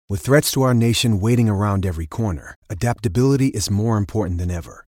With threats to our nation waiting around every corner, adaptability is more important than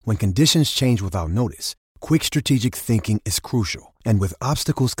ever. When conditions change without notice, quick strategic thinking is crucial. And with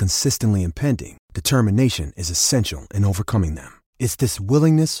obstacles consistently impending, determination is essential in overcoming them. It's this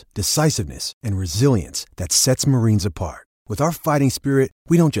willingness, decisiveness, and resilience that sets Marines apart. With our fighting spirit,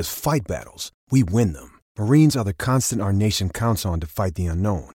 we don't just fight battles, we win them. Marines are the constant our nation counts on to fight the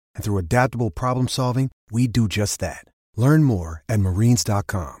unknown. And through adaptable problem solving, we do just that. Learn more at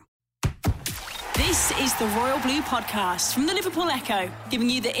marines.com. This is the Royal Blue Podcast from the Liverpool Echo, giving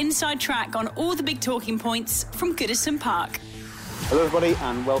you the inside track on all the big talking points from Goodison Park. Hello everybody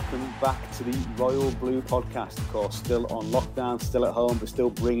and welcome back to the Royal Blue Podcast. Of course, still on lockdown, still at home, but still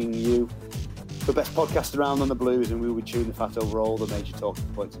bringing you the best podcast around on the Blues, and we will be chewing the fat over all the major talking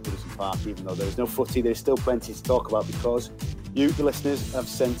points at Goodison Park. Even though there is no footy, there's still plenty to talk about because you, the listeners, have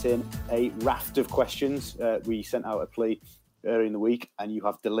sent in a raft of questions. We sent out a plea earlier in the week and you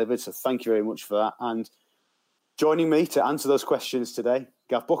have delivered, so thank you very much for that. And joining me to answer those questions today,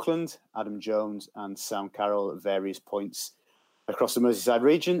 Gav Buckland, Adam Jones and Sam Carroll at various points across the Merseyside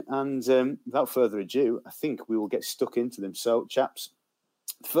region. And without further ado, I think we will get stuck into them. So, chaps,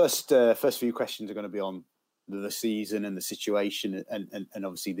 the first few questions are going to be on the season and the situation and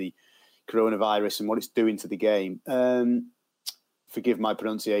obviously the coronavirus and what it's doing to the game. Forgive my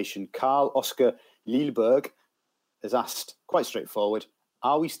pronunciation. Carl Oscar Lielberg has asked, quite straightforward,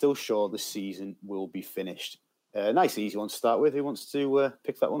 are we still sure the season will be finished? Nice, easy one to start with. Who wants to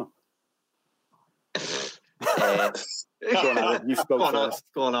pick that one up? Go on, Alan. You spoke first.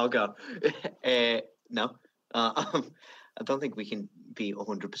 Go on, I'll go. No. I don't think we can be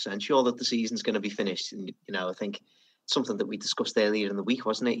 100% sure that the season's going to be finished. And, I think something that we discussed earlier in the week,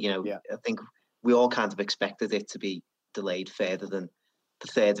 wasn't it? Yeah. I think we all kind of expected it to be delayed further than the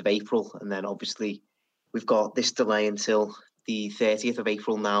 3rd of April. And then obviously we've got this delay until the 30th of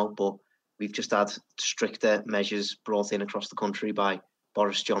April now, but we've just had stricter measures brought in across the country by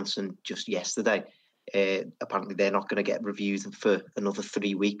Boris Johnson just yesterday. Apparently they're not going to get reviewed for another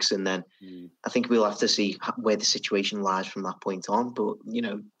 3 weeks, and then I think we'll have to see where the situation lies from that point on. But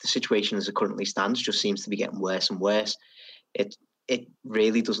the situation as it currently stands just seems to be getting worse and worse. It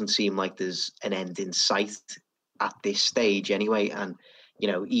really doesn't seem like there's an end in sight at this stage anyway. And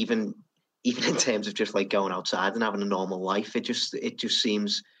even in terms of just like going outside and having a normal life, it just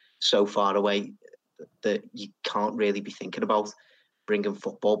seems so far away that you can't really be thinking about bringing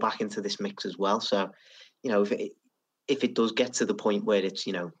football back into this mix as well. So, if it does get to the point where it's,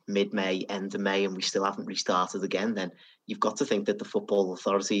 mid-May, end of May, and we still haven't restarted again, then you've got to think that the football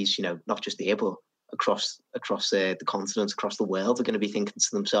authorities, not just here, but across the continent, across the world, are going to be thinking to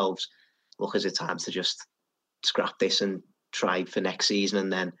themselves, look, is it time to just scrap this and try for next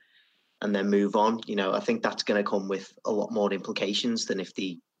season and then move on? I think that's going to come with a lot more implications than if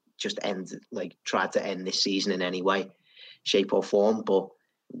they just tried to end this season in any way, shape or form. But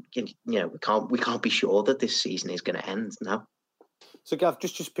we can't be sure that this season is going to end now. So Gav,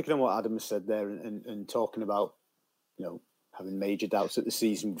 just picking on what Adam has said there and talking about having major doubts that the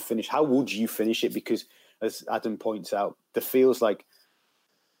season would finish, how would you finish it? Because as Adam points out, there feels like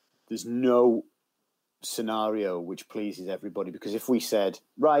there's no scenario which pleases everybody, because if we said,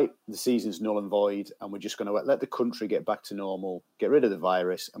 right, the season's null and void and we're just going to let the country get back to normal, get rid of the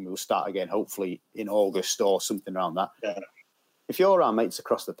virus, and we'll start again hopefully in August or something around that. Yeah. If you're our mates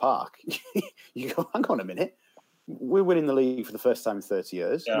across the park, you go, hang on a minute, we're winning the league for the first time in 30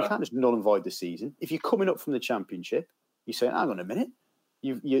 years. Yeah. You can't just null and void the season. If you're coming up from the Championship, you're saying, hang on a minute,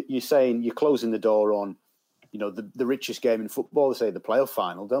 you're saying you're closing the door on the richest game in football. They say the playoff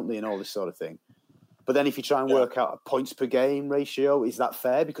final, don't they, and all this sort of thing. But then if you try and work out a points per game ratio, is that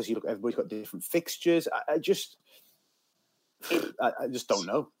fair? Because everybody's got different fixtures. I just don't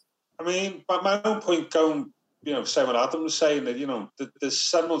know. I mean, by my own point, going, saying what Adam was saying, that there's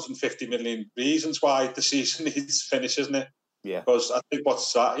 750 million reasons why the season needs to finish, isn't it? Yeah. Because I think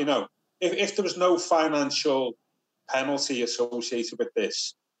what's that, if there was no financial penalty associated with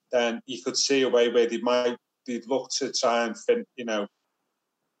this, then you could see a way where they'd look to try and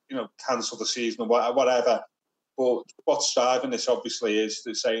cancel the season or whatever. But what's driving this obviously is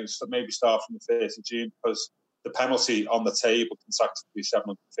they're saying maybe start from the 1st of June, because the penalty on the table can actually be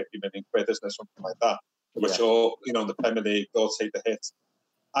 750 million quid, isn't it? Something like that. Which all, the Premier League, they'll take the hit.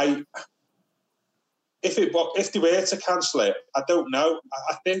 If they were to cancel it, I don't know.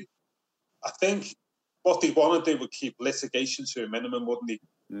 I think what they want to do would keep litigation to a minimum, wouldn't they?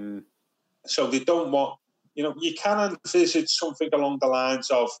 Mm. So they don't want, you can envisage something along the lines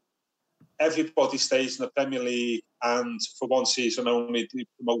of everybody stays in the Premier League and for one season only they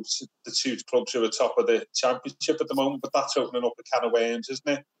promote the two clubs who are top of the Championship at the moment, but that's opening up a can of worms, isn't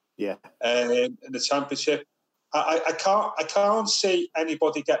it? Yeah. In the Championship, I can't see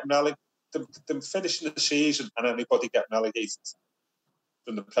anybody getting relegated. Them finishing the season and anybody getting relegated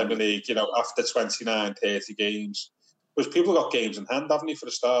from the Premier League, after 29, 30 games, because people got games in hand, haven't they, for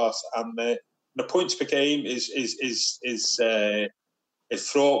the start? And the points per game is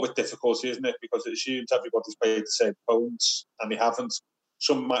fraught with difficulty, isn't it? Because it assumes everybody's played the same opponents, and they haven't.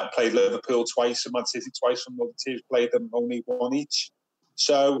 Some might have played Liverpool twice and Man City twice, some other teams played them only one each.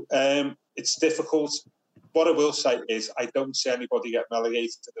 So it's difficult. What I will say is I don't see anybody get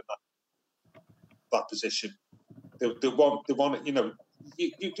relegated in that position. They want you know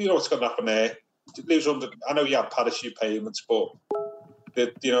what's going to happen there. I know you have parachute payments, but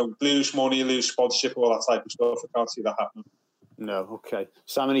lose money, lose sponsorship, all that type of stuff. I can't see that happening. No, okay.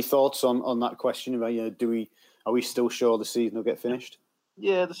 Sam, any thoughts on that question about are we still sure the season will get finished?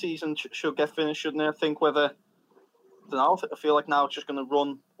 Yeah, the season should get finished, shouldn't it? I think I feel like now it's just going to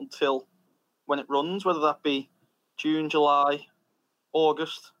run until when it runs, whether that be June, July,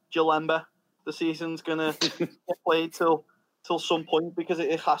 August, July. The season's going to get played till some point, because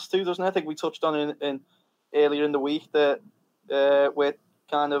it has to, doesn't it? I think we touched on in earlier in the week that with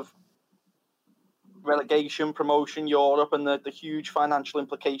kind of relegation, promotion, Europe, and the huge financial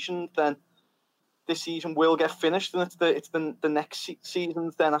implications, then this season will get finished, and it's the next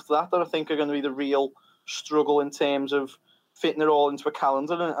seasons then after that I think are going to be the real struggle in terms of fitting it all into a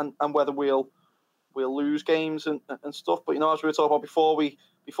calendar and whether we'll lose games and stuff. But as we were talking about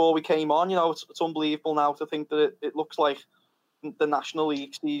before we came on, it's unbelievable now to think that it looks like the National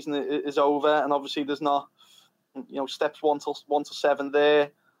League season is over, and obviously there's not steps 1 to 7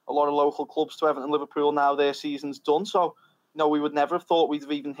 there. A lot of local clubs to Everton and Liverpool now their season's done. So we would never have thought we'd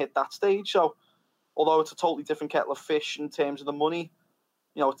have even hit that stage. So although it's a totally different kettle of fish in terms of the money,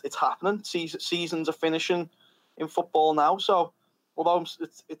 it's happening. Seasons are finishing in football now. So although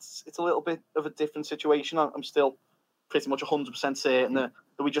it's a little bit of a different situation, I'm still pretty much 100% certain that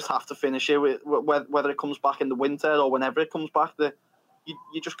we just have to finish it. Whether it comes back in the winter or whenever it comes back, that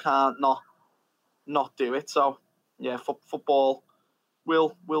you just can't not do it. So yeah, football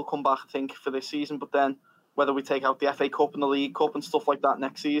will come back, I think, for this season. But then whether we take out the FA Cup and the League Cup and stuff like that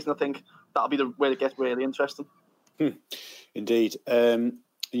next season, I think that'll be where it gets really interesting. Indeed.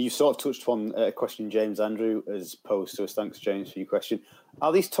 You sort of touched upon a question James Andrew has posed to us. Thanks, James, for your question.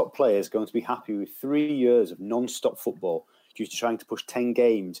 Are these top players going to be happy with 3 years of non-stop football due to trying to push 10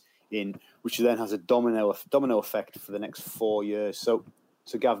 games in, which then has a domino effect for the next 4 years? So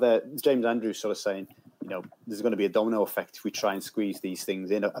Gav, there, James Andrew sort of saying, there's going to be a domino effect if we try and squeeze these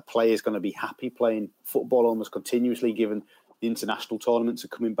things in. A player's going to be happy playing football almost continuously, given the international tournaments are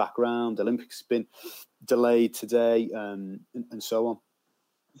coming back round. The Olympics have been delayed today, and so on.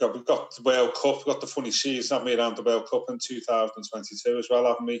 We've got the World Cup. We've got the funny season, haven't we, around the World Cup in 2022 as well,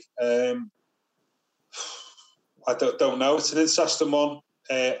 haven't we? I don't know. It's an interesting one.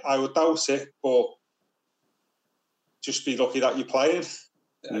 I would doubt it, but just be lucky that you're playing.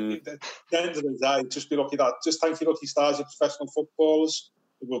 At the end of the day, just be lucky that. Just thank you, lucky stars, of professional footballers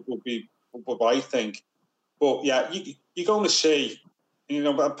would be what I think. But yeah, you're going to see.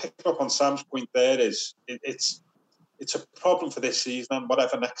 I'm picking up on Sam's point. There is it's a problem for this season and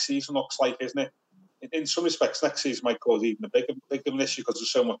whatever next season looks like, isn't it? In some respects, next season might cause even a bigger issue because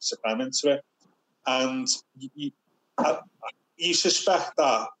there's so much to cram into it. And you suspect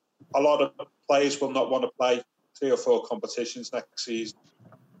that a lot of players will not want to play 3 or 4 competitions next season.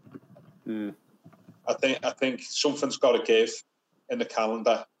 I think something's got to give in the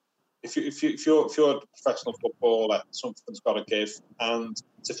calendar. If you're a professional footballer, something's got to give, and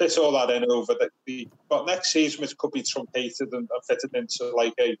to fit all that in over but next season, which could be truncated and fitted into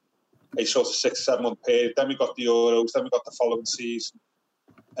like a sort of 6-7 month period. Then we got the Euros, then we got the following season.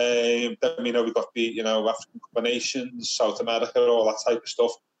 Then we got the African Cup of Nations, South America, all that type of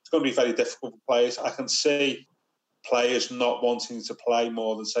stuff. It's going to be very difficult for players. I can see players not wanting to play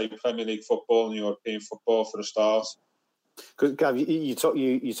more than, say, Premier League football and European football for a start. Because Gav,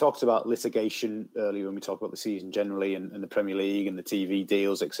 you talked about litigation earlier when we talked about the season generally and the Premier League and the TV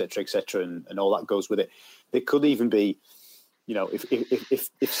deals, etc., and all that goes with it. There could even be,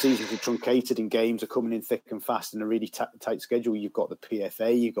 if seasons are truncated and games are coming in thick and fast in a really tight schedule, you've got the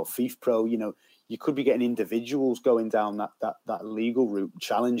PFA, you've got FIFPro, you could be getting individuals going down that legal route,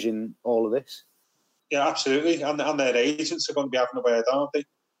 challenging all of this. Yeah, absolutely. And their agents are going to be having a word, aren't they?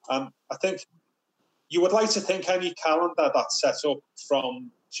 And I think you would like to think any calendar that's set up from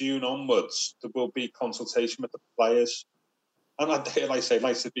June onwards, there will be consultation with the players. And I'd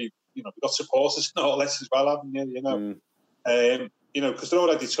like to be, we've got supporters and all this as well, haven't you? Because they're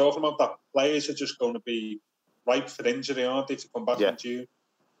already talking about that players are just going to be ripe for injury, aren't they, to come back in June.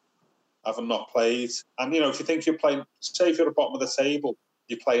 having not played. And, if you think you're playing, say if you're at the bottom of the table,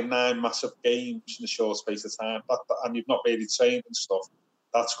 you play 9 massive games in a short space of time, and you've not really trained and stuff,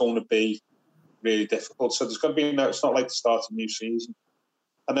 that's going to be really difficult. So there's going to be it's not like the start of a new season.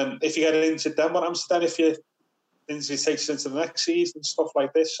 And then if you get injured, then what happens then if you injury takes you into the next season and stuff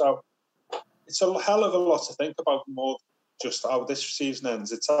like this? So it's a hell of a lot to think about, more just how this season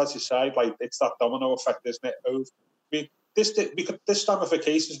ends. It's, as you say, like, it's that domino effect, isn't it? I mean, this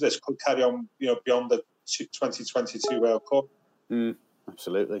ramifications of this could carry on, beyond the 2022 World Cup.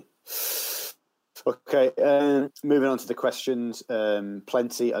 Absolutely. Okay, moving on to the questions.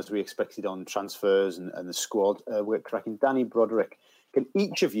 Plenty, as we expected, on transfers and the squad. We're cracking. Danny Broderick, can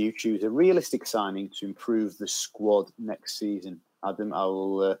each of you choose a realistic signing to improve the squad next season? Adam, I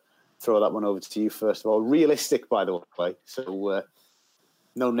will throw that one over to you first of all. Realistic, by the way. So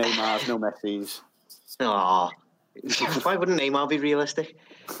no Neymars, no Messis. Why wouldn't Neymar be realistic?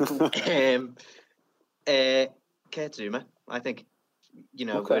 Kurt Zouma, I think.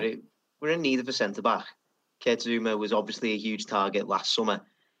 Okay. We're in need of a centre-back. Kurt Zouma was obviously a huge target last summer.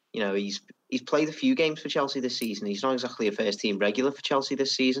 He's played a few games for Chelsea this season. He's not exactly a first-team regular for Chelsea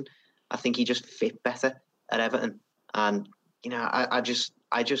this season. I think he just fit better at Everton. And, I just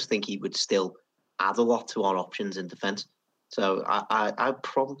think he would still add a lot to our options in defence. So I'd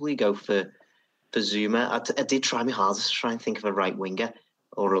probably go for Zouma. I did try my hardest to try and think of a right winger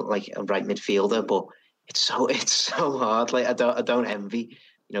or like a right midfielder, but it's so hard. Like, I don't envy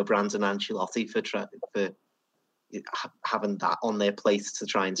Brandon Ancelotti for having that on their plate to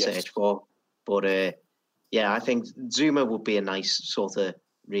try and search for. But I think Zouma would be a nice sort of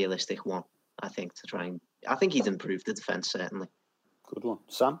realistic one. I think I think he'd improve the defence certainly. Good one,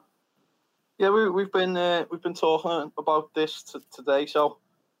 Sam. Yeah, we've been talking about this today. So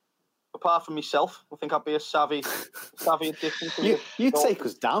apart from myself, I think I'd be a savvy addition to you take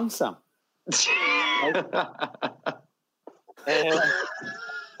us down, Sam.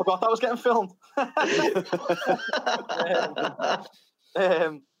 Forgot that was getting filmed.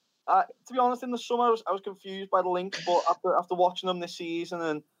 To be honest, in the summer I was confused by the links, but after watching them this season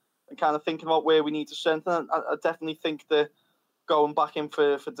and kind of thinking about where we need to strengthen, I definitely think that going back in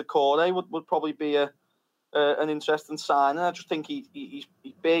for Doucouré would probably be an interesting sign. And I just think he's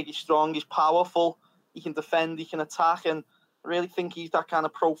big, he's strong, he's powerful, he can defend, he can attack, and I really think he's that kind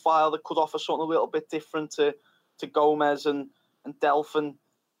of profile that could offer something a little bit different to Gomez and Delph. And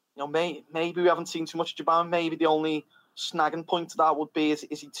maybe we haven't seen too much of Djibama. Maybe the only snagging point to that would be is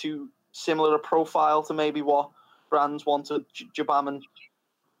he too similar a profile to maybe what Brands wanted Djibama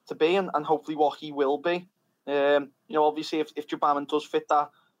to be, and hopefully what he will be. Obviously if Djibama does fit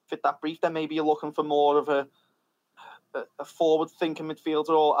that brief, then maybe you're looking for more of a forward thinking midfielder,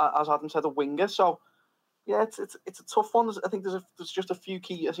 or as Adam said, a winger. So yeah, it's a tough one. I think there's just a few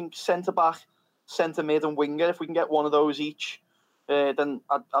key. I think centre back, centre mid, and winger. If we can get one of those each, then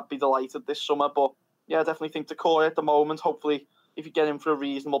I'd be delighted this summer. But yeah, I definitely think Doucouré at the moment. Hopefully, if you get him for a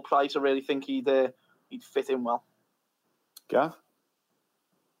reasonable price, I really think he'd fit in well. Gav?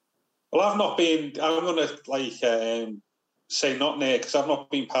 Well, I'm going to say not there because I've not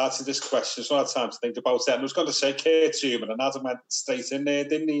been part of this question, so I had time to think about it. And I was going to say Kurt Zouma, and Adam went straight in there,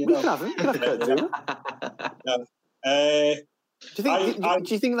 didn't he? We can have him. Kurt Zouma.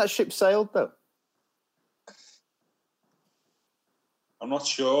 Do you think that ship sailed, though? I'm not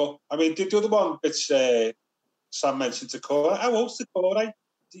sure. I mean, the other one, which Sam mentioned, Doucouré. How old's Doucouré? Is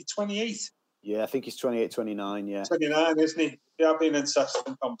he 28? Yeah, I think he's 28, 29, yeah. 29, isn't he? Yeah, that'd be an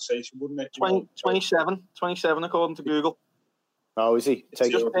interesting conversation, wouldn't it? 27 according to Google. Oh, is he?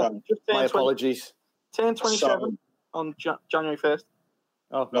 My apologies. Turned 27 on January 1st.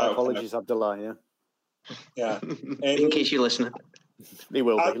 Oh, my apologies, Abdullah, yeah. Yeah. In case you're listening. He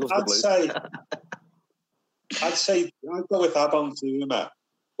will be. He loves the Blues. I'd say I'd go with that on Zouma.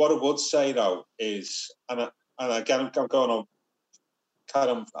 What I would say though is, and again I'm going on kind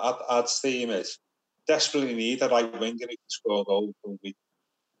of Ad's theme, is desperately need a right winger who can score goals,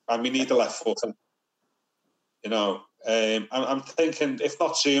 and we need a left footer. I'm thinking if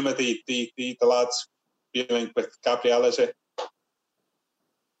not Zouma, the lads be linked with Gabriel, is it?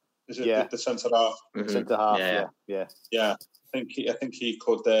 Is it the centre half? Mm-hmm. Centre half, yeah. Yeah, I think he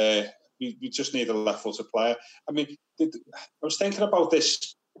could. We just need a left-footed player. I mean, I was thinking about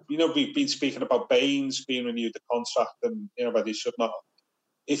this. We've been speaking about Baines being renewed the contract, and but he should not.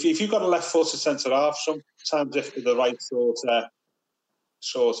 If you've got a left-footed centre half, sometimes if they're the right sort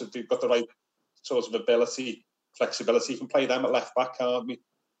of, they've got the right sort of ability, flexibility, you can play them at left back, can't we?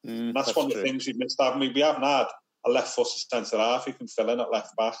 That's one of the things we've missed, haven't we? We haven't had a left-footed centre half who can fill in at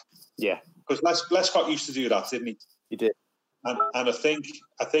left back. Yeah, because Les Scott used to do that, didn't he? He did. And I think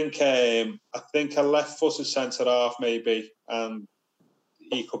a left-footed centre half maybe, and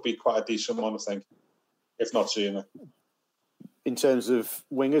he could be quite a decent one, I think, if not sooner. In terms of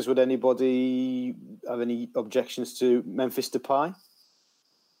wingers, would anybody have any objections to Memphis Depay?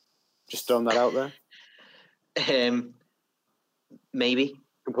 Just throwing that out there. Maybe.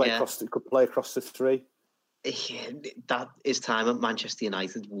 Could play across the three. Yeah, that his time at Manchester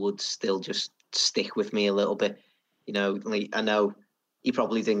United would still just stick with me a little bit. You know, like, I know he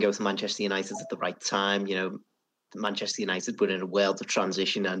probably didn't go to Manchester United at the right time. You know, Manchester United were in a world of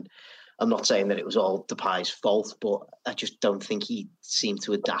transition, and I'm not saying that it was all Depay's fault, but I just don't think he seemed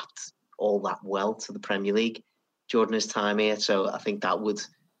to adapt all that well to the Premier League during his time here. So I think that would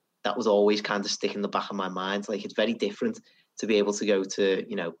always kind of stick in the back of my mind. Like, it's very different to be able to go to,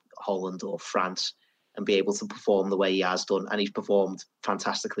 you know, Holland or France and be able to perform the way he has done. And he's performed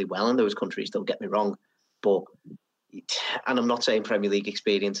fantastically well in those countries, don't get me wrong. But, and I'm not saying Premier League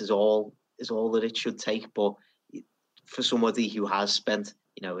experience is all that it should take, but for somebody who has spent,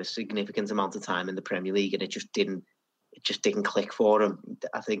 you know, a significant amount of time in the Premier League and it just didn't click for him,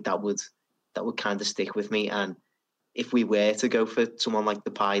 I think that would kind of stick with me. And if we were to go for someone like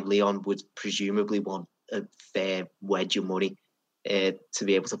Depay, Lyon would presumably want a fair wedge of money to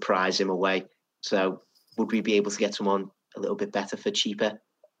be able to prize him away. So would we be able to get someone a little bit better for cheaper?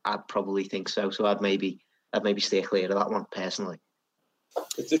 I'd probably think so. So I'd maybe stay clear of that one personally.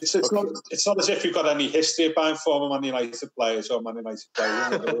 It's not as if you've got any history of buying former Man United players or Man United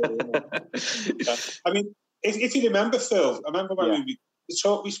players. Yeah. I mean, if you remember, Phil, I remember when we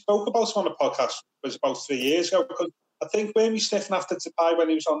spoke about him on the podcast, it was about 3 years ago, because I think when we sniffing after Depay when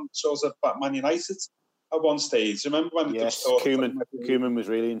he was on sort of Man United at one stage. Remember when? Yes, Koeman was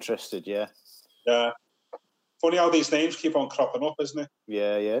really interested. Yeah. Funny how these names keep on cropping up, isn't it?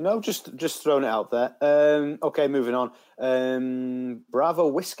 Yeah. No, just throwing it out there. Okay, moving on. Bravo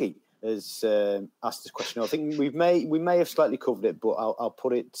Whiskey has asked this question. I think we may have slightly covered it, but I'll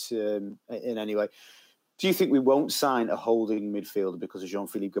put it in anyway. Do you think we won't sign a holding midfielder because of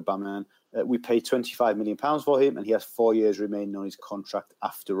Jean-Philippe Gbamin? We paid £25 million for him, and he has 4 years remaining on his contract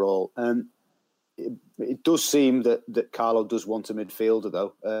after all. It does seem that Carlo does want a midfielder,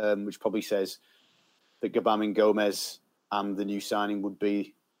 though, which probably says that Gbamin, Gomez, and the new signing would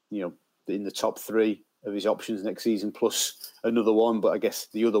be, you know, in the top three of his options next season, plus another one. But I guess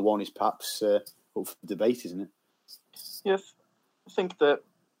the other one is perhaps up for debate, isn't it? Yes, I think that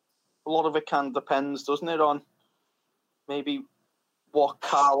a lot of it kind of depends, doesn't it, on maybe what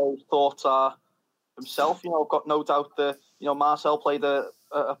Carlo's thoughts are himself. You know, I've got no doubt that, you know, Marcel played a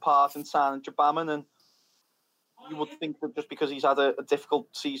part in signing Gbamin, and you would think that just because he's had a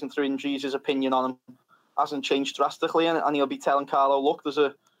difficult season through injuries, his opinion on him hasn't changed drastically, and he'll be telling Carlo, look, there's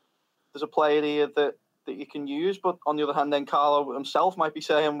a player here that you can use. But on the other hand, then Carlo himself might be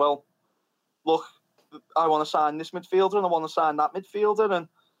saying, well, look, I want to sign this midfielder and I want to sign that midfielder. And,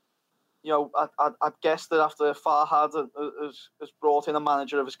 you know, I'd guess that after Farhad has brought in a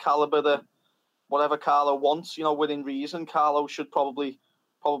manager of his calibre, that whatever Carlo wants, you know, within reason, Carlo should probably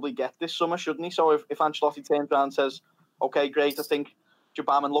get this summer, shouldn't he? So if Ancelotti turns around and says, okay, great, I think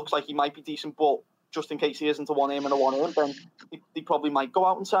Gbamin looks like he might be decent, but just in case he isn't a 1 aim and a 1 in, then he probably might go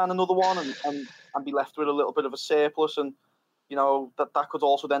out and sign another one and be left with a little bit of a surplus. And, you know, that could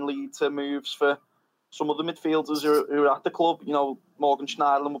also then lead to moves for some of the midfielders who are at the club. You know, Morgan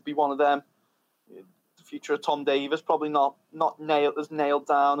Schneiderlin would be one of them. The future of Tom Davies probably not nailed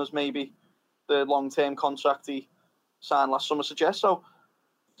down as maybe the long-term contract he signed last summer suggests. So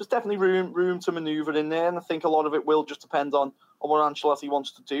there's definitely room to manoeuvre in there, and I think a lot of it will just depend on what Ancelotti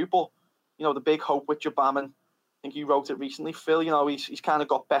wants to do. But, you know, the big hope with Gbamin, I think you wrote it recently, Phil, you know, he's kind of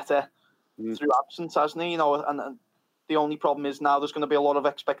got better through absence, hasn't he? You know, and the only problem is now there's going to be a lot of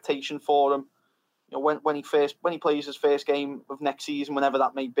expectation for him. You know, when he plays his first game of next season, whenever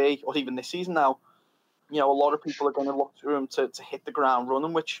that may be, or even this season now, you know, a lot of people are going to look to him to hit the ground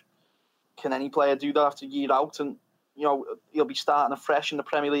running, which can any player do that after a year out? And, you know, he'll be starting afresh in the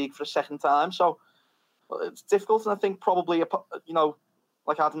Premier League for a second time. So it's difficult. And I think probably, you know,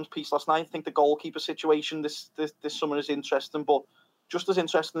 like Adam's piece last night, I think the goalkeeper situation this summer is interesting, but just as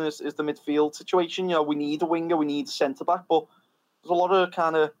interesting is the midfield situation. You know, we need a winger, we need a centre-back, but there's a lot of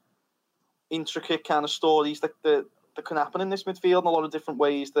kind of intricate kind of stories that can happen in this midfield in a lot of different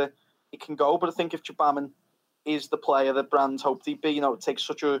ways that it can go. But I think if Gbamin is the player that Brands hoped he'd be, you know, it takes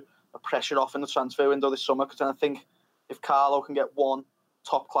such a pressure off in the transfer window this summer, because then I think if Carlo can get one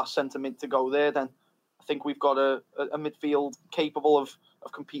top-class centre-mid to go there, then I think we've got a midfield capable of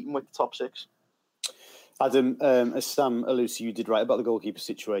competing with the top six. Adam, as Sam alludes to, you did write about the goalkeeper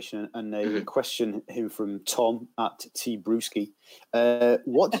situation, and a question him from Tom at T Brewski.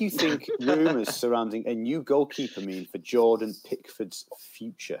 What do you think rumours surrounding a new goalkeeper mean for Jordan Pickford's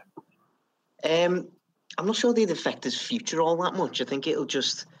future? I'm not sure they'd affect his future all that much. I think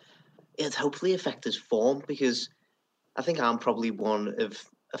it'd hopefully affect his form, because I think I'm probably one of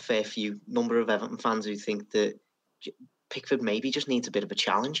a fair few number of Everton fans who think that Pickford maybe just needs a bit of a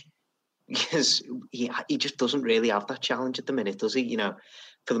challenge, because he just doesn't really have that challenge at the minute, does he? You know,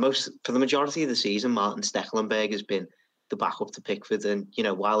 for the majority of the season, Martin Stekelenburg has been the backup to Pickford, and you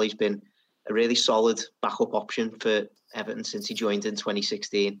know, while he's been a really solid backup option for Everton since he joined in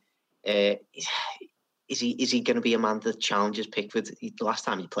 2016, is he going to be a man that challenges Pickford? The last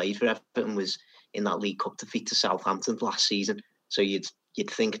time he played for Everton was in that League Cup defeat to Southampton last season, so you'd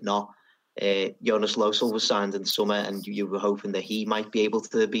think not. Jonas Losel was signed in the summer, and you were hoping that he might be able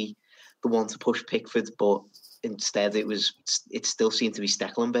to be the one to push Pickford, but instead it still seemed to be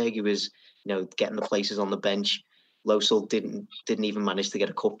Stekelenburg who was, you know, getting the places on the bench. Losel didn't even manage to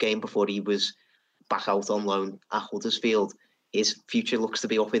get a cup game before he was back out on loan at Huddersfield. His future looks to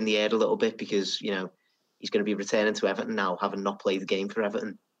be up in the air a little bit, because, you know, he's going to be returning to Everton now, having not played the game for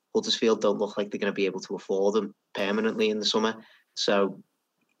Everton. Huddersfield don't look like they're going to be able to afford him permanently in the summer. So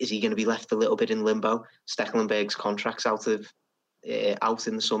is he going to be left a little bit in limbo? Stekelenburg's contract's out in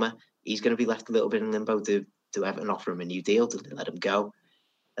the summer. He's going to be left a little bit in limbo. Do Everton offer him a new deal? Do they let him go?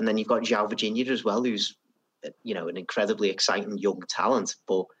 And then you've got João Virginia as well, who's, you know, an incredibly exciting young talent,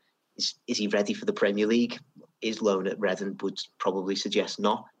 but is he ready for the Premier League? His loan at Reading would probably suggest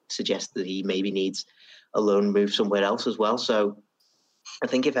that he maybe needs a loan move somewhere else as well. So I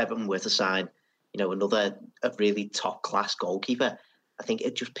think if Everton were to sign, you know, another really top class goalkeeper, I think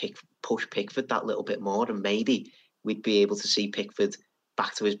it'd just push Pickford that little bit more, and maybe we'd be able to see Pickford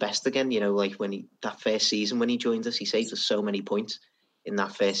back to his best again. You know, like that first season when he joined us, he saved us so many points in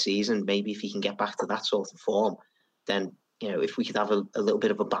that first season. Maybe if he can get back to that sort of form, then, you know, if we could have a little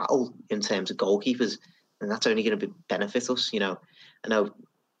bit of a battle in terms of goalkeepers, then that's only going to benefit us. You know, I know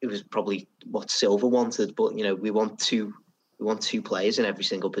it was probably what Silva wanted, but, you know, we want two players in every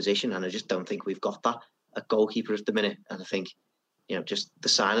single position, and I just don't think we've got that at goalkeeper at the minute. And I think, you know, just the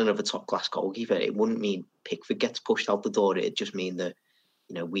signing of a top class goalkeeper, it wouldn't mean Pickford gets pushed out the door. It'd just mean that,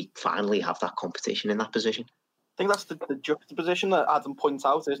 you know, we finally have that competition in that position. I think that's the juxtaposition that Adam points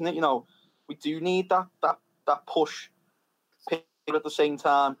out, isn't it? You know, we do need that push at the same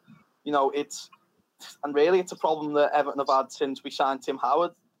time. You know, it's a problem that Everton have had since we signed Tim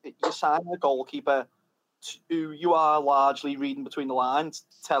Howard. You sign a goalkeeper who you are largely reading between the lines,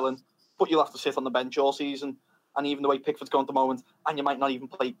 telling, but you'll have to sit on the bench all season. And even the way Pickford's going at the moment, and you might not even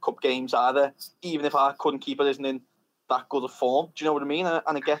play cup games either, even if our current keeper isn't in that good of form. Do you know what I mean? And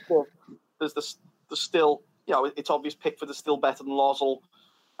I get that there's still, you know, it's obvious Pickford is still better than Losel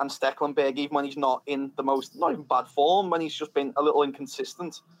and Stekelenburg, even when he's not in the most, not even bad form, when he's just been a little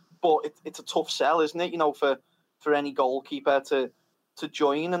inconsistent. But it's a tough sell, isn't it? You know, for any goalkeeper to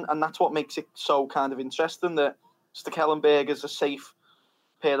join, and that's what makes it so kind of interesting that Stekelenburg is a safe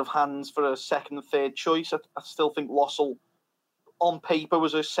pair of hands for a second and third choice. I still think Losel on paper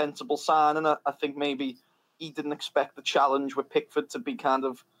was a sensible sign, and I think maybe he didn't expect the challenge with Pickford to be kind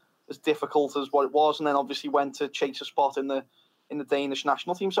of as difficult as what it was, and then obviously went to chase a spot in the Danish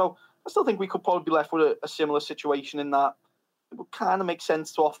national team. So I still think we could probably be left with a similar situation in that it would kind of make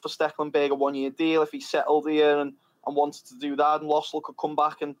sense to offer Stekelenburg a 1-year deal if he settled here and wanted to do that, and Losel could come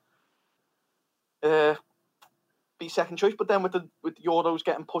back and be second choice. But then with Euros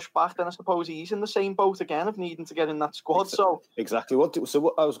getting pushed back, then I suppose he's in the same boat again of needing to get in that squad. Exactly. That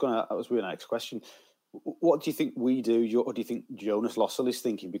was my next question. What do you think we do? Or do you think Jonas Losel is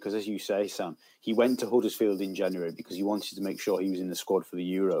thinking? Because as you say, Sam, he went to Huddersfield in January because he wanted to make sure he was in the squad for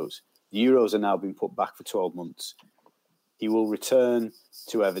the Euros. The Euros are now being put back for 12 months. He will return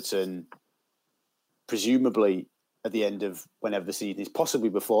to Everton, presumably at the end of whenever the season is, possibly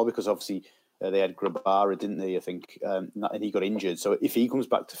before, because obviously they had Grabara, didn't they? I think, and he got injured. So if he comes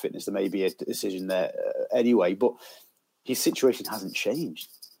back to fitness, there may be a decision there anyway. But his situation hasn't changed.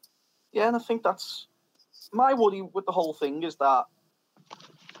 Yeah, and I think that's my worry with the whole thing, is that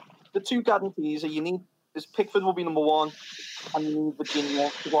the two guarantees is Pickford will be number one, and you need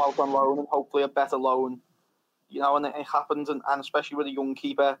Virginia to go out on loan, and hopefully a better loan. You know, and it happened, and especially with a young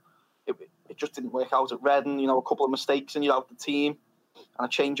keeper, it just didn't work out at Reading. You know, a couple of mistakes and you're out the team, and a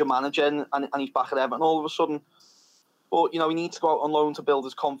change of manager, and he's back at Everton all of a sudden. But, you know, he needs to go out on loan to build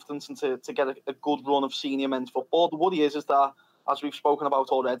his confidence and to get a good run of senior men's football. The worry is that, as we've spoken about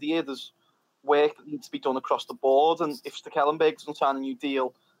already, there's work that needs to be done across the board, and if Stekelenburg doesn't sign a new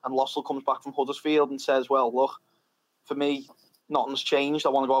deal, and Lossell comes back from Huddersfield and says, well, look, for me, nothing's changed. I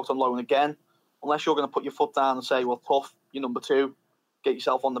want to go out on loan again. Unless you're going to put your foot down and say, well, tough, you're number 2, get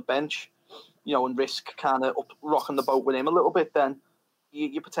yourself on the bench, and risk kind of rocking the boat with him a little bit, then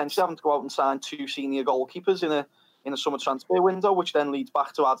you're potentially having to go out and sign 2 senior goalkeepers in a summer transfer window, which then leads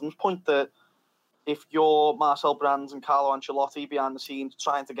back to Adam's point that if you're Marcel Brands and Carlo Ancelotti behind the scenes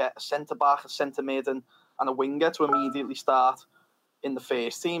trying to get a centre-back, a centre-mid and a winger to immediately start in the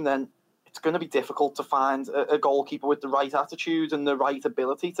first team, then it's going to be difficult to find a goalkeeper with the right attitude and the right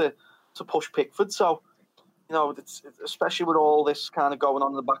ability to push Pickford. So, it's, especially with all this kind of going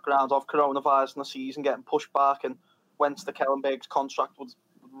on in the background of coronavirus and the season getting pushed back and when Stekelenburg's contract would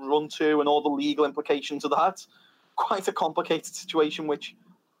run to and all the legal implications of that, quite a complicated situation which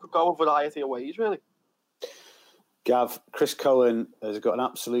could go a variety of ways, really. Gav, Chris Cohen has got an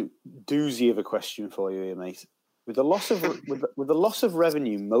absolute doozy of a question for you here, mate. With the loss of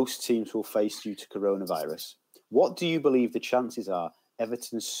revenue most teams will face due to coronavirus, what do you believe the chances are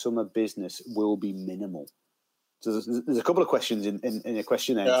Everton's summer business will be minimal? So there's a couple of questions in a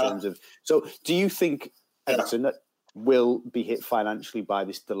question there in terms of. So do you think Everton will be hit financially by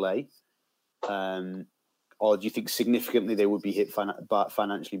this delay, or do you think significantly they would be hit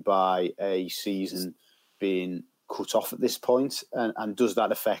financially by a season being cut off at this point? And does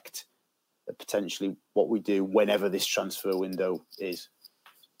that affect potentially what we do whenever this transfer window is?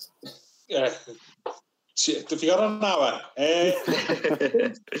 Yeah. Have you got an hour? I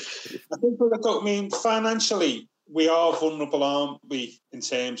think, financially, we are vulnerable, aren't we, in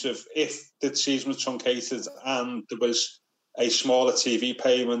terms of if the season was truncated and there was a smaller TV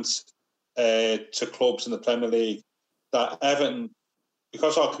payment to clubs in the Premier League, that Everton,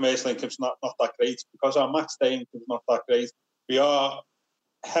 because our commercial income's not that great, because our match day income's not that great, we are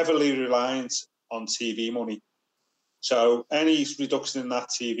heavily reliant on TV money. So any reduction in that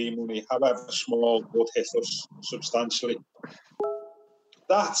TV money, however small, would hit us substantially.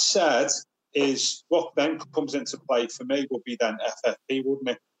 That said, is what then comes into play for me would be then FFP, wouldn't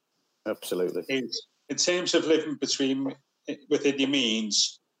it? Absolutely. In terms of living within your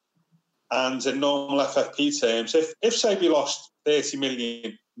means and in normal FFP terms, if say we lost 30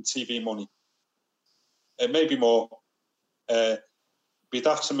 million in TV money, maybe more, we'd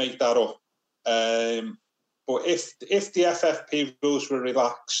have to make that up. But if the FFP rules were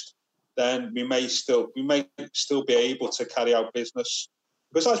relaxed, then we may still be able to carry out business.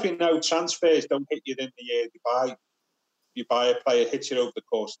 Because as we know, transfers don't hit you in the year you buy a player, hits you over the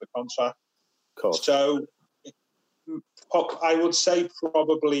course of the contract. Of course. So I would say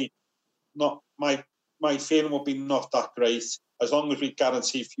probably not. My feeling would be not that great, as long as we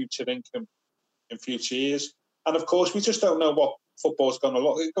guarantee future income in future years. And of course, we just don't know what football's going to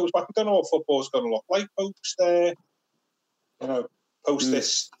look. It goes back. We don't know what football's going to look like post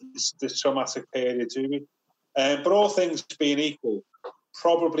this traumatic period, do we? But all things being equal,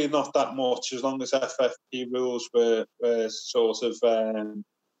 probably not that much, as long as FFP rules were sort of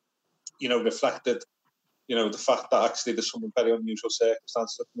reflected. The fact that actually there's some very unusual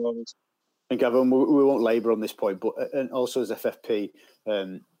circumstances at the moment. I think, Gavin, we won't labour on this point, but and also as FFP,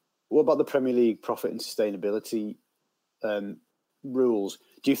 what about the Premier League profit and sustainability rules?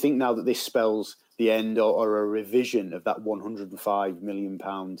 Do you think now that this spells the end or a revision of that £105 million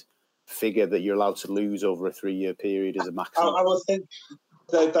figure that you're allowed to lose over a 3-year period as a maximum? I would think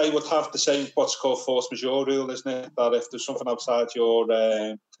they would have the same what's called force majeure rule, isn't it? That if there's something outside your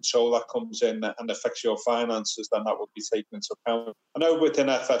control that comes in and affects your finances, then that would be taken into account. I know within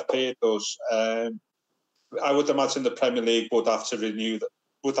FFP it does. I would imagine the Premier League would have to review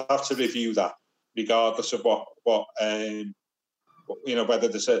that, regardless of what whether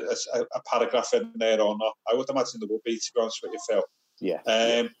there's a paragraph in there or not. I would imagine there will be, to be honest with you, Phil.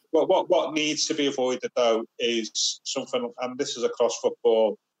 Yeah. What needs to be avoided though is something, and this is across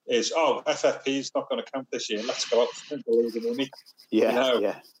football, is FFP is not going to count this year. Let's go out and the league of money.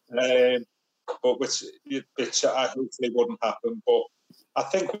 Yeah. But which hopefully wouldn't happen. But I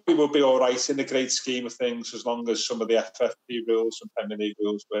think we will be all right in the great scheme of things, as long as some of the FFP rules and Premier League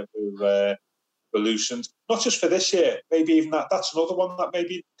rules were loosened. Not just for this year, maybe even that's another one that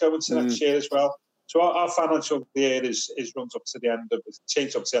maybe go into next year as well. So our financial year runs up to the end of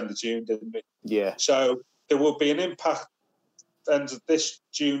changed up to the end of June, didn't it? Yeah. So there will be an impact end of this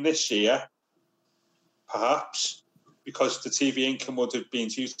June this year, perhaps, because the TV income would have been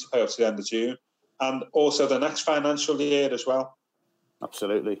due to pay up to the end of June, and also the next financial year as well.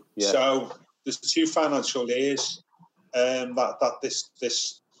 Absolutely. Yeah. So there's 2 financial years that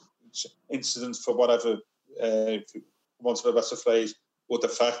this incident, for whatever, for want of a better phrase, would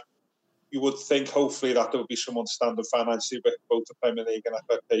affect. you would think hopefully that there would be some understanding financially with both the Premier League and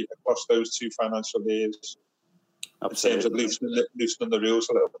FA across those 2 financial years. Absolutely. In terms of loosening the rules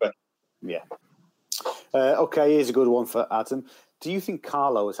a little bit. Yeah. Okay, here's a good one for Adam. Do you think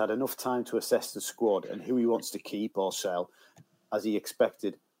Carlo has had enough time to assess the squad and who he wants to keep or sell as he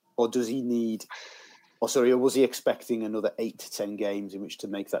expected? Or does he need... or was he expecting another 8 to 10 games in which to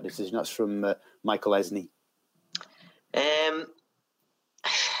make that decision? That's from Michael Esney.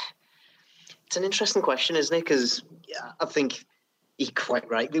 It's an interesting question, isn't it? Because I think he quite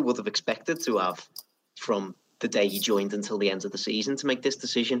rightly would have expected to have, from the day he joined until the end of the season, to make this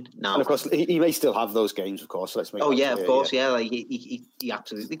decision. Now, and of course, he may still have those games, of course. Let's make. Oh yeah, clear, of course, yeah. Like he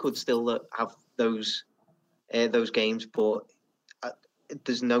absolutely could still have those games, but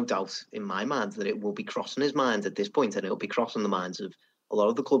there's no doubt in my mind that it will be crossing his mind at this point, and it'll be crossing the minds of a lot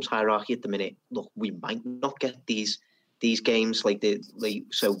of the club's hierarchy at the minute. Look, we might not get these games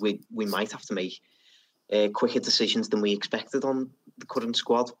so we might have to make quicker decisions than we expected on the current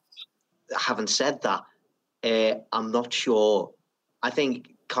squad. Having said that, I'm not sure. I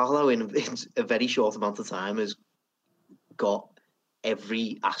think Carlo, in a very short amount of time, has got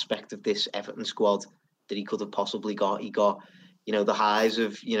every aspect of this Everton squad that he could have possibly got. He got, the highs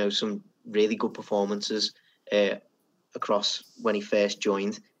of, some really good performances across when he first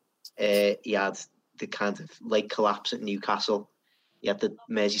joined. He had the kind of late collapse at Newcastle. He had the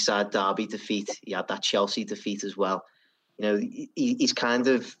Merseyside derby defeat. He had that Chelsea defeat as well. He's kind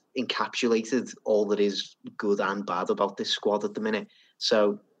of encapsulated all that is good and bad about this squad at the minute.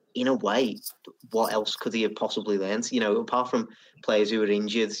 So, in a way, what else could he have possibly learned? Apart from players who are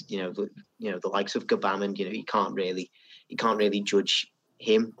injured, the likes of Gbamin, you can't really judge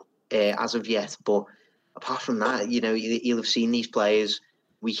him as of yet. But apart from that, he'll have seen these players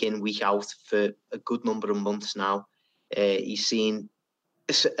week in, week out for a good number of months now. He's seen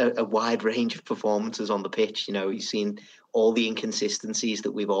a wide range of performances on the pitch. He's seen all the inconsistencies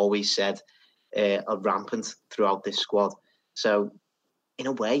that we've always said are rampant throughout this squad. So, in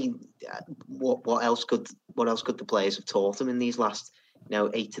a way, what else could the players have taught him in these last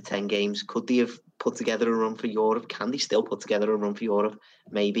 8 to 10 games? Could they have put together a run for Europe? Can they still put together a run for Europe?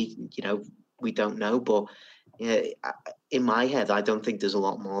 Maybe. We don't know. But in my head, I don't think there's a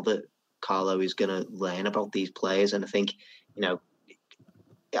lot more that Carlo is going to learn about these players, and I think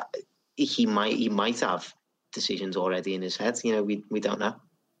he might have decisions already in his head. We don't know.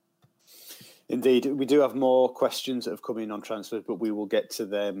 Indeed, we do have more questions that have come in on transfers, but we will get to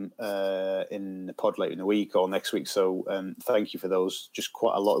them in the pod later in the week or next week. So thank you for those. Just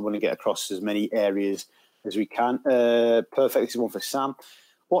quite a lot. We want to get across as many areas as we can. Perfect. This is one for Sam.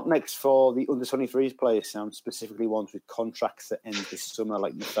 What next for the under-23s players, Sam? Specifically ones with contracts that end this summer,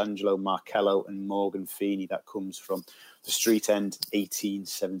 like Nathangelo, Marcello and Morgan Feeney. That comes from the Street End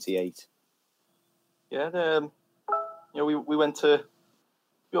 1878. Yeah, we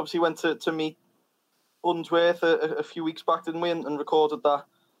obviously went to meet Unsworth a few weeks back, didn't we? And recorded that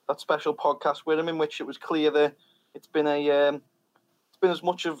special podcast with him, in which it was clear that it's been as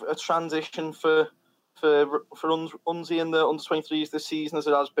much of a transition for Unzi and the under-23s this season as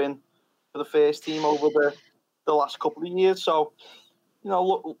it has been for the first team over the last couple of years. So, a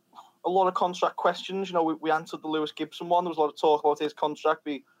lot of contract questions. We answered the Lewis Gibson one. There was a lot of talk about his contract.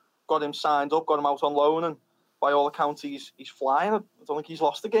 We got him signed up, got him out on loan, and by all accounts, he's flying. I don't think he's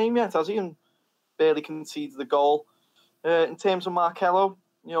lost a game yet, has he? And barely conceded the goal. In terms of Marcello,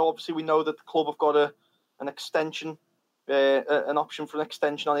 obviously we know that the club have got an extension, an option for an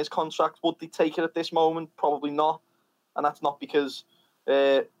extension on his contract. Would they take it at this moment? Probably not. And that's not because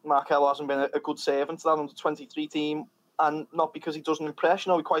Marcello hasn't been a good servant to that under-23 team, and not because he doesn't impress.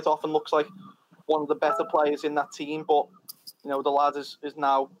 He quite often looks like one of the better players in that team, but the lad is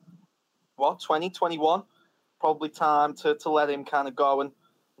now 20, 21. Probably time to let him kind of go and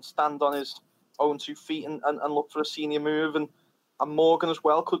stand on his own 2 feet and look for a senior move. And Morgan as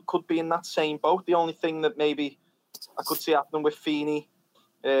well could be in that same boat. The only thing that maybe I could see happening with Feeney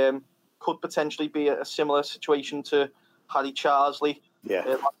could potentially be a similar situation to Harry Charsley.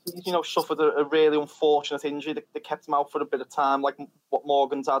 Yeah. Suffered a really unfortunate injury that kept him out for a bit of time, like what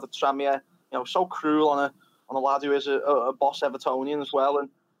Morgan's had at Tranmere. So cruel on a lad who is a boss Evertonian as well. And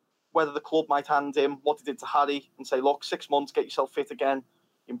whether the club might hand him what they did to Harry and say, look, 6 months, get yourself fit again.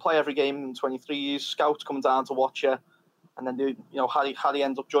 You can play every game in 23s, scouts coming down to watch you. And then, Harry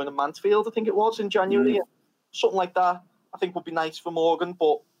ends up joining Mansfield, I think it was, in January. Something like that, I think would be nice for Morgan.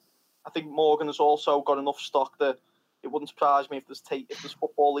 But I think Morgan has also got enough stock that it wouldn't surprise me if there's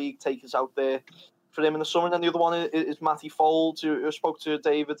Football League takers out there for him in the summer. And then the other one is Matty Folds, who spoke to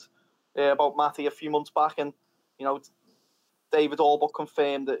David about Matty a few months back. And, David all but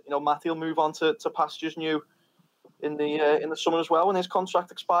confirmed that Matty will move on to pastures new in the summer as well when his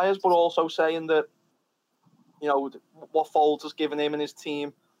contract expires, but also saying that what Foles has given him and his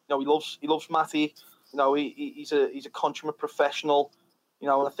team, he loves Matty. He's a consummate professional.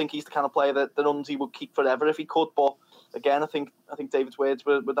 I think he's the kind of player that Unsey would keep forever if he could. But again, I think David's words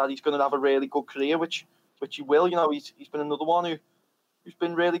were that he's going to have a really good career, which he will. He's been another one who's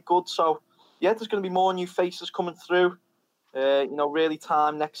been really good. So yeah, there's going to be more new faces coming through. Really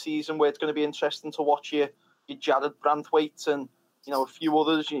time next season where it's going to be interesting to watch your Jared Brandthwaite and a few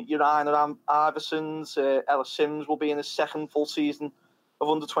others. Your Einar Iversons, Ellis Sims will be in his second full season of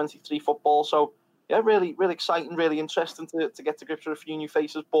under-23 football. So yeah, really, really exciting, really interesting to get to grips with a few new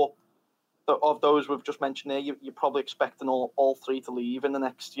faces. But of those we've just mentioned there, you're probably expecting all three to leave in the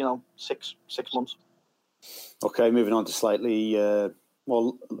next 6 months. Okay, moving on to slightly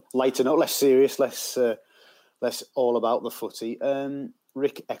more lighter note, less serious, less all about the footy.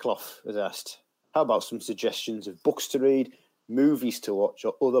 Rick Eckloff has asked, how about some suggestions of books to read, movies to watch,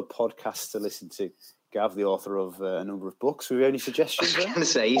 or other podcasts to listen to? Gav, the author of a number of books. Have you any suggestions? I was going to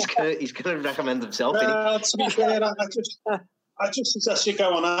say he's going to recommend himself. To be fair, I just suggest you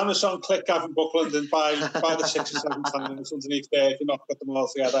go on Amazon, click Gavin Buckland, and buy the 6 or 7 times underneath there if you've not got them all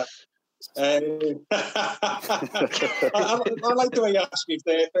together. I like the way you asked me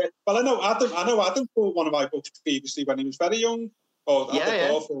there. Well, I know Adam bought one of my books previously when he was very young.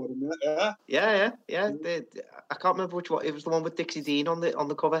 Yeah. I can't remember which one. It was the one with Dixie Dean on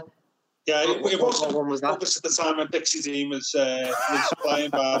the cover. Yeah, it was. What one was that? It was at the time when Dixie Dean was playing,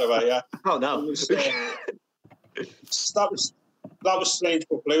 by the way. Yeah. Oh no. That was Strange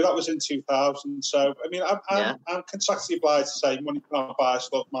But Blue. That was in 2000. So I mean, I'm contractually obliged to say money can't buy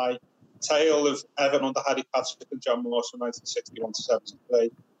stuff. My tale of Evan under Harry Patrick and John Morse from 1961 to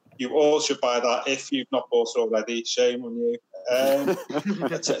 73. You all should buy that if you've not bought it already. Shame on you.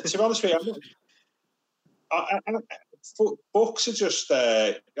 To be honest with you, books are just.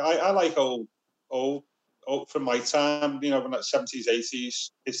 I like old from my time. When that 70s,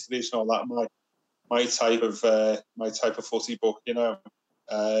 80s histories and all that. My type of footy book.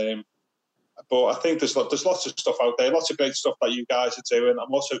 But I think there's lots of stuff out there, lots of great stuff that you guys are doing.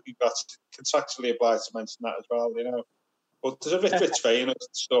 I'm also contractually obliged to mention that as well. But there's a rich vein of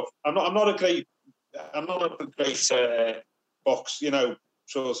stuff. I'm not a great box,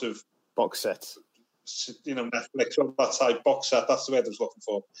 sort of box set. Netflix or that type box set. That's the word I was looking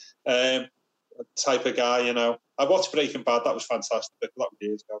for. Type of guy, I watched Breaking Bad. That was fantastic. That was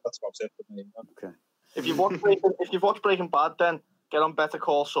years ago. That's about it for me. Okay. If you've watched Breaking Bad, then get on Better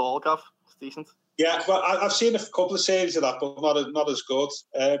Call Saul, Gav. It's decent. Yeah, well, I've seen a couple of series of that, but not as good.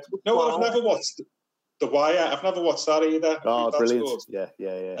 I've never watched The Wire. I've never watched that either. Oh, brilliant! Good.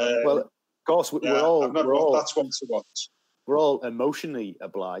 Yeah. Well, of course, that's one to watch. We're all emotionally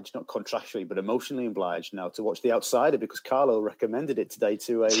obliged, not contractually, but emotionally obliged now to watch The Outsider because Carlo recommended it today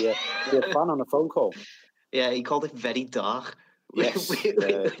to a fan on a phone call. Yeah, he called it very dark, yes,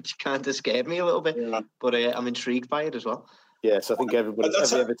 which kind of scared me a little bit, but I'm intrigued by it as well. Yes, I think every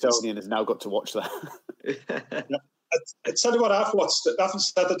Evertonian has now got to watch that. I tell you what I've watched. I haven't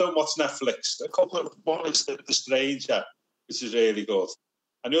said I don't watch Netflix. One is The Stranger, which is really good.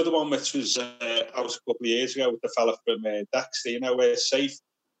 And the other one, which was out a couple of years ago with the fella from Dexter, where Safe.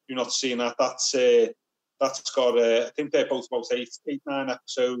 You're not seeing that. That's got. I think they're both about 9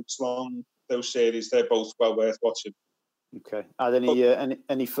 episodes long. Those series, they're both well worth watching. Okay. Are there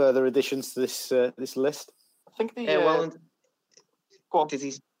any further additions to this list? I think go on. Did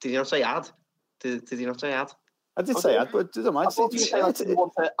he not say ad? Did he not say ad? I did say ad, but I don't mind. I thought you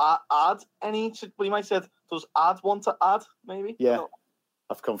want to add any. But you might said, does ad want to add? Maybe. Yeah. No.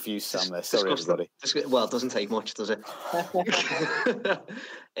 I've confused Sam there. Sorry, everybody. Well, it doesn't take much, does it?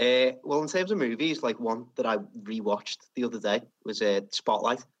 Well, in terms of movies, like one that I rewatched the other day was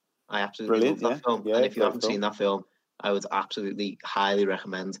Spotlight. I absolutely love that film. Yeah, and if you haven't seen that film, I would absolutely highly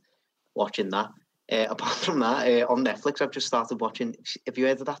recommend watching that. Apart from that, on Netflix, I've just started watching. Have you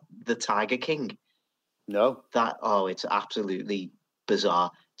heard of that? The Tiger King. No. It's absolutely bizarre.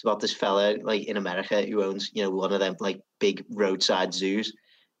 It's about this fella like in America who owns, one of them like big roadside zoos,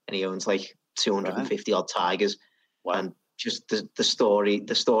 and he owns like 250 odd tigers. Wow. And just the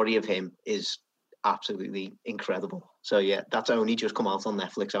story of him is absolutely incredible. So yeah, that's only just come out on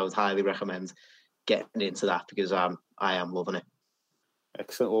Netflix. I would highly recommend getting into that because I am loving it.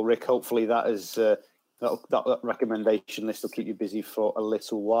 Excellent. Well, Rick, hopefully that is that recommendation list will keep you busy for a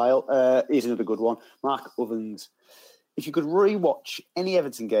little while. Here's another good one. Mark Ovens. If you could rewatch any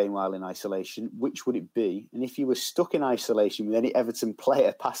Everton game while in isolation, which would it be? And if you were stuck in isolation with any Everton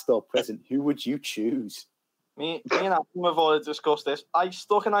player, past or present, who would you choose? Me and Adam have already discussed this. I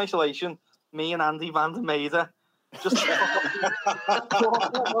stuck in isolation. Me and Andy van der Meijden just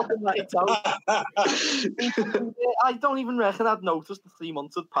I don't even reckon I'd noticed the 3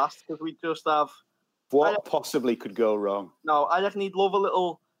 months had passed because we just have. What possibly could go wrong? No, I reckon he'd love a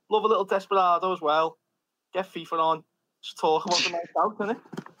little Desperado as well. Get FIFA on, just talk about the night out, innit?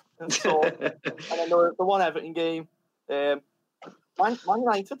 And so, and I know the one Everton game, Man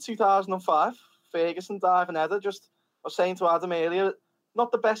United 2005, Ferguson diving header. Just I was saying to Adam earlier,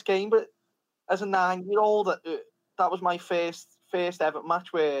 not the best game, but as a 9-year-old, that was my first Everton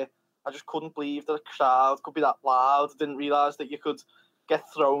match where I just couldn't believe that a crowd could be that loud. I didn't realise that you could get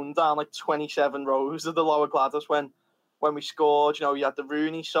thrown down like 27 rows of the lower Gladys when we scored. You know, you had the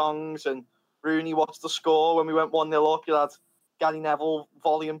Rooney songs and Rooney What's the Score when we went 1-0 up. You had Gary Neville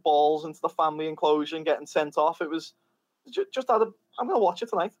volleying balls into the family enclosure and getting sent off. It was just I'm going to watch it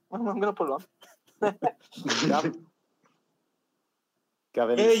tonight. I'm going to put it on.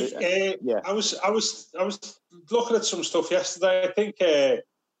 Gavin, yeah. I was looking at some stuff yesterday. I think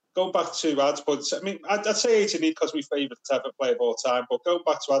going back to Ads, but I mean, I'd say H&E because my favourite ever player of all time. But going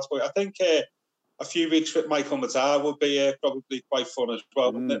back to Ads, I think a few weeks with Michael Madar would be probably quite fun as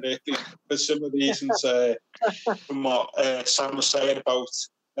well, wouldn't it? For some of the reasons from what Sam was saying about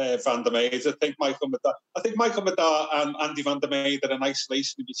Van der Meijden. I think Michael Madar and Andy Van der Meijden in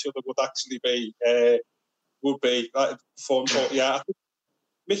isolation of each other would actually be fun. But yeah, I think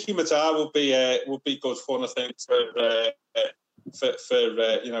Mickey Madar would be good fun. I think for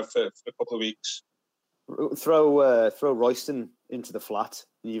a couple of weeks. Throw Royston into the flat.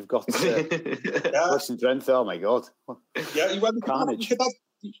 You've got Royston Drenthe. Oh my God! Yeah, carnage.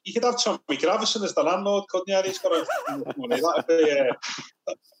 You could have Tommy Gravison as the landlord, couldn't you? He's got money. That'd be.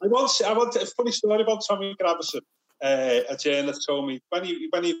 I want a funny story about Tommy Gravison. A journalist told me when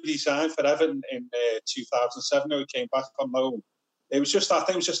he resigned for Everton in 2007, when he came back on loan. I think it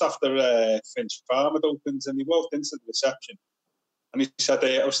was just after Finch Farm had opened, and he walked into the reception. And he said,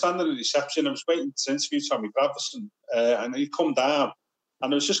 I was standing in the reception, I was waiting to interview Tommy Gravison, and he'd come down,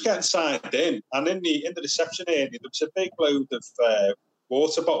 and I was just getting signed in. And in the reception area, there was a big load of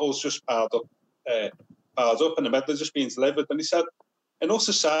water bottles just piled up, and the medal just being delivered. And he said, in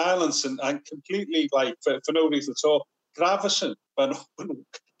utter silence and completely, like, for no reason at all, Gravison went up and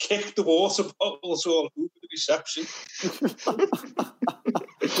kicked the water bottles all over the reception.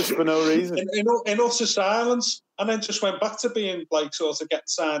 Just for no reason. In utter silence, and then just went back to being like sort of getting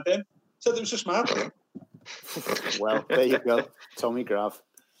signed in. So it was just mad. Well, there you go, Tommy Grav.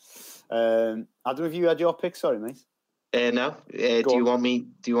 Adam, have you had your pick? Sorry, mate. No. Do you want me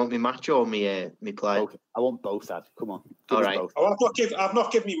match or me play? Okay. I want both, Ad. Come on. All right. Oh, I've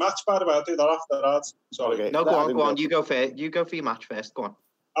not given me match, by the way. I'll do that after that. Sorry. Okay. No, go on. You go first. You go for your match first. Go on.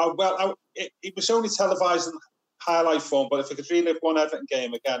 It was only televised in highlight form, but if I could relive one Everton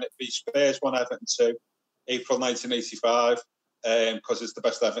game again, it'd be Spurs 1 Everton 2, April 1985, because it's the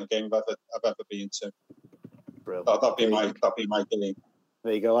best Everton game I've ever been to. Brilliant. That'd be my game.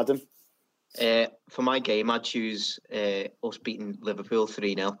 There you go, Adam. For my game, I'd choose us beating Liverpool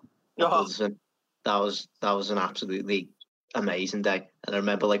 3-0. That was an absolutely amazing day, and I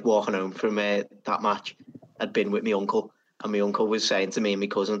remember like walking home from that match. I'd been with my uncle, and my uncle was saying to me and my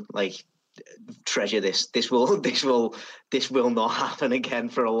cousin, like, treasure this. This will not happen again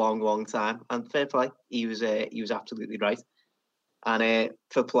for a long, long time. And fair play, he was absolutely right. And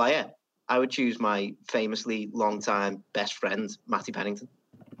for player, I would choose my famously long-time best friend, Matty Pennington.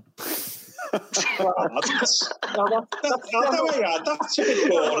 That's a bit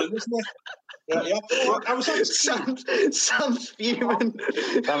boring, isn't it? Yeah. I was Sam's fuming.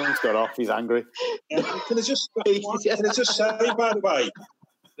 Sam's got off. He's angry. Can I just say, by the way,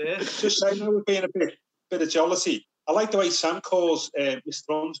 just saying that we're being a bit of jollity. I like the way Sam calls Mr.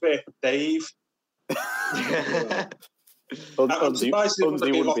 Unsworth Dave. I'm surprised he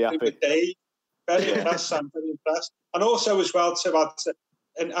wouldn't be happy. Dave. Very impressed, Sam. Very impressed. And also as well to add,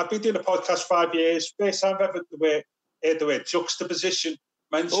 and I've been doing a podcast 5 years. First time I've ever heard the word juxtaposition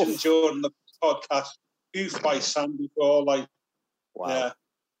mentioned during the podcast. Goofed by Sam before, like, wow. Yeah.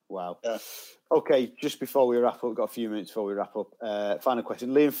 Wow. Yeah. Okay, just before we wrap up, we've got a few minutes before we wrap up. Final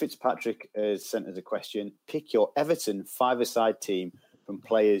question. Liam Fitzpatrick has sent us a question. Pick your Everton five-a-side team from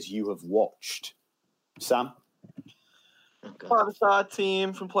players you have watched. Sam? Five-a-side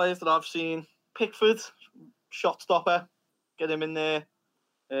team from players that I've seen. Pickford, shot stopper. Get him in there.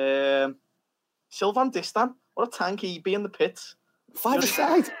 Sylvain Distin. What a tank he'd be in the pits.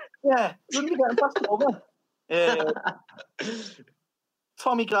 Five-a-side? Yeah. Wouldn't be getting past over.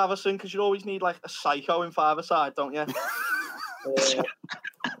 Tommy Gravison, because you always need like a psycho in five-a-side, don't you?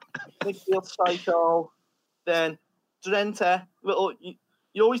 Midfield psycho. Then Drenthe,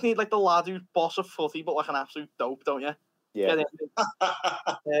 you always need like the lad who's boss of footy, but like an absolute dope, don't you? Yeah.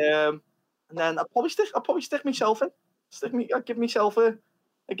 And then I'd probably stick myself in. I'd give myself a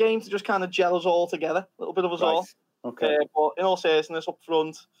game to just kind of gel us all together, a little bit of us all. Okay. But in all seriousness, up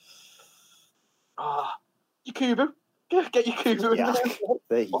front, Yakubu. Get Yakubu in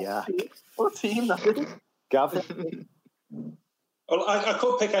there. What a team that is. Gavin? Well, I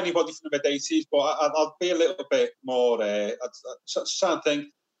could pick anybody from the mid-80s, but I'll be a little bit more... I'd try and think.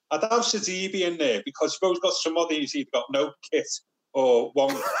 I'd have Sidibe in there, because you've always got somebody who's either got no kit or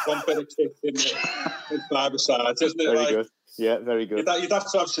one bit of kit in five sides, isn't it? Very good. Yeah, very good. You'd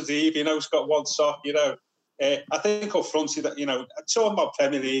have to have Sidibe, who's got one sock, I think up front, talking about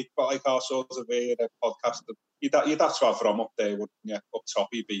Premier League, but like our sort of podcast, you'd have to have Rom up there, wouldn't you? Up top,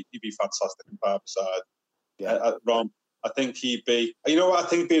 he'd be fantastic in five-side. Yeah, Rom, I think he'd be... I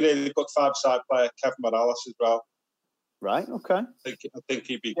think he'd be a really good five-side player, Kevin Morales as well. Right, okay. I think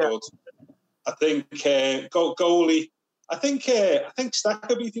he'd be good. I think goalie... I think Stack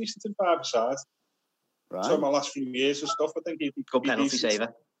would be decent in five-side. Right. So my last few years and stuff, I think he'd be good penalty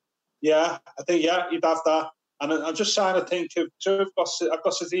saver. Yeah, I think he'd have that. And I'm just trying to think of. So I've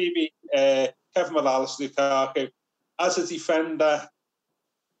got Sidibe, Kevin Morales, Lukaku. As a defender,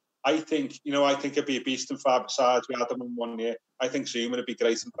 I think it'd be a beast in five-side. We had them in 1 year. I think Zuma would be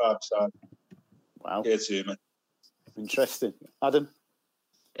great in five-side. Wow. Yeah, Zuma. Interesting. Adam?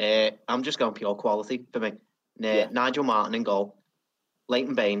 I'm just going pure quality for me. Nigel Martin in goal.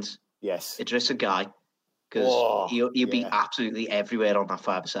 Leighton Baines. Yes. Idrissa Gueye. Because he'll be absolutely everywhere on that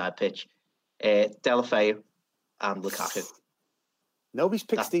five-side pitch. Deulofeu and Lukaku. Nobody's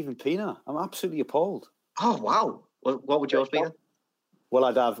picked Stephen Pienaar. I'm absolutely appalled. Oh, wow. What would yours be then? Well,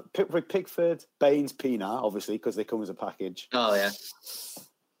 I'd have Pickford, Baines, Pienaar, obviously, because they come as a package. Oh, yeah.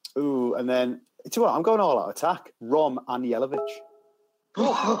 Ooh, and then, I'm going all out attack. Rom and Jelavic.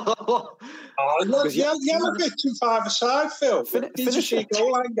 Jelavic in five-a-side, Phil. Finish it.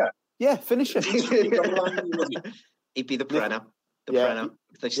 Goal anger. Yeah, finish it. He'd be the Brenner.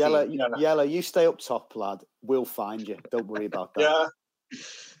 Yella, you stay up top, lad. We'll find you. Don't worry about that.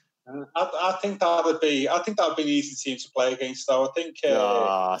 Yeah. I think that would be an easy team to play against, though. I think.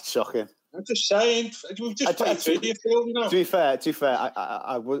 Shocking. I'm just saying, we've just played through the field, To be fair,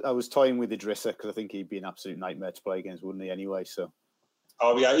 I was toying with Idrissa because I think he'd be an absolute nightmare to play against, wouldn't he? Anyway, so.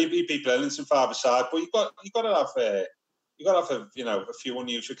 Oh yeah, he'd be brilliant in five-a-side, but you've got to have a few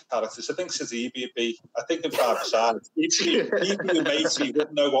unusual characters. I think Sidibe would be. I think in five-a-side, he'd be the mate. He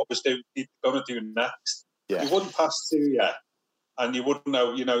wouldn't know what he's going to do next. Yeah. He wouldn't pass to you. And you wouldn't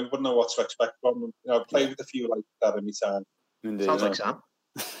know, you wouldn't know what to expect from them. Play with a few like that any time. Indeed. Sounds like Sam.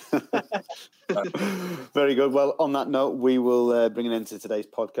 Very good. Well, on that note, we will bring an end to today's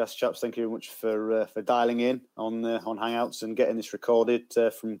podcast, chaps. Thank you very much for dialing in on Hangouts and getting this recorded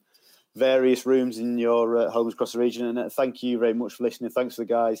from various rooms in your homes across the region. And thank you very much for listening. Thanks to the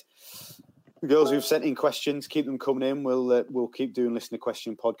guys, the girls who've sent in questions. Keep them coming in. We'll keep doing listener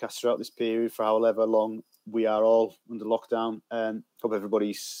question podcasts throughout this period for however long we are all under lockdown. Hope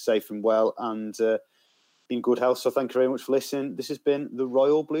everybody's safe and well and in good health. So thank you very much for listening. This has been the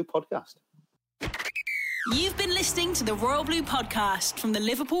Royal Blue Podcast. You've been listening to the Royal Blue Podcast from the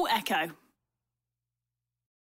Liverpool Echo.